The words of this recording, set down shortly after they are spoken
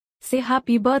say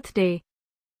happy birthday.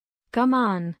 Come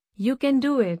on, you can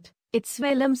do it. It's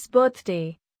Willem's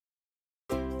birthday.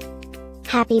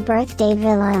 Happy birthday,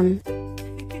 Willem.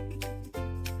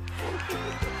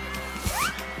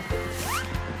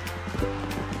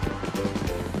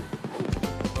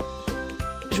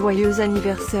 Joyeux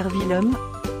anniversaire, Willem.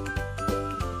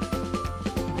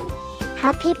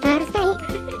 Happy birthday,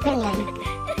 Willem.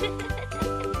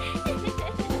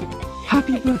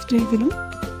 Happy birthday,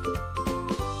 Willem.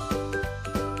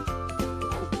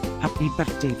 Happy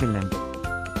birthday, Willem.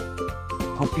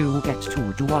 Hope you get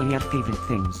to do all your favorite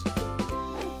things.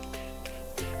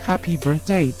 Happy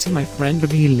birthday to my friend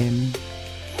Willem.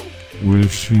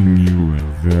 Wishing you a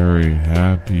very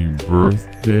happy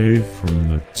birthday from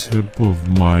the tip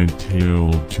of my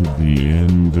tail to the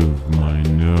end of my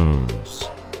nose.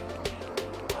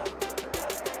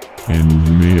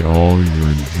 And may all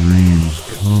your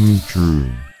dreams come true.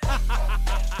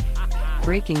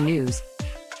 Breaking news.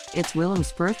 It's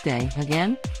Willem's birthday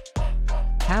again?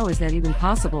 How is that even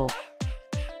possible?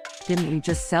 Didn't we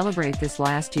just celebrate this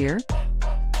last year?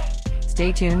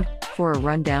 Stay tuned for a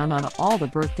rundown on all the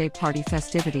birthday party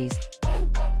festivities.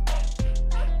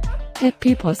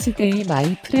 Happy birthday,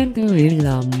 my friend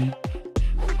Willem.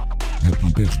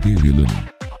 Happy birthday, Willem.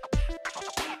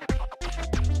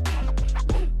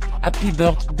 Happy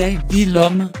birthday,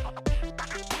 Willem.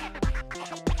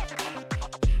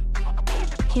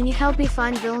 Can you help me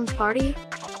find Willem's party?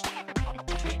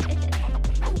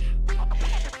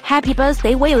 Happy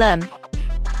birthday, Willem.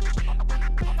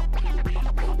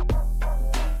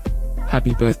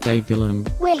 Happy birthday, Willem.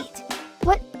 Wait,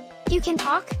 what? You can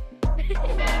talk?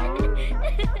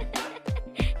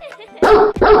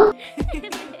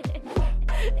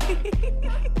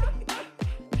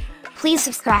 Please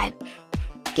subscribe,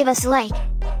 give us a like,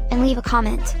 and leave a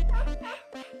comment.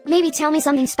 Maybe tell me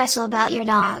something special about your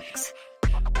dogs.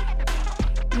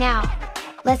 Now,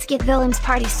 let's get Willem's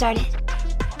party started.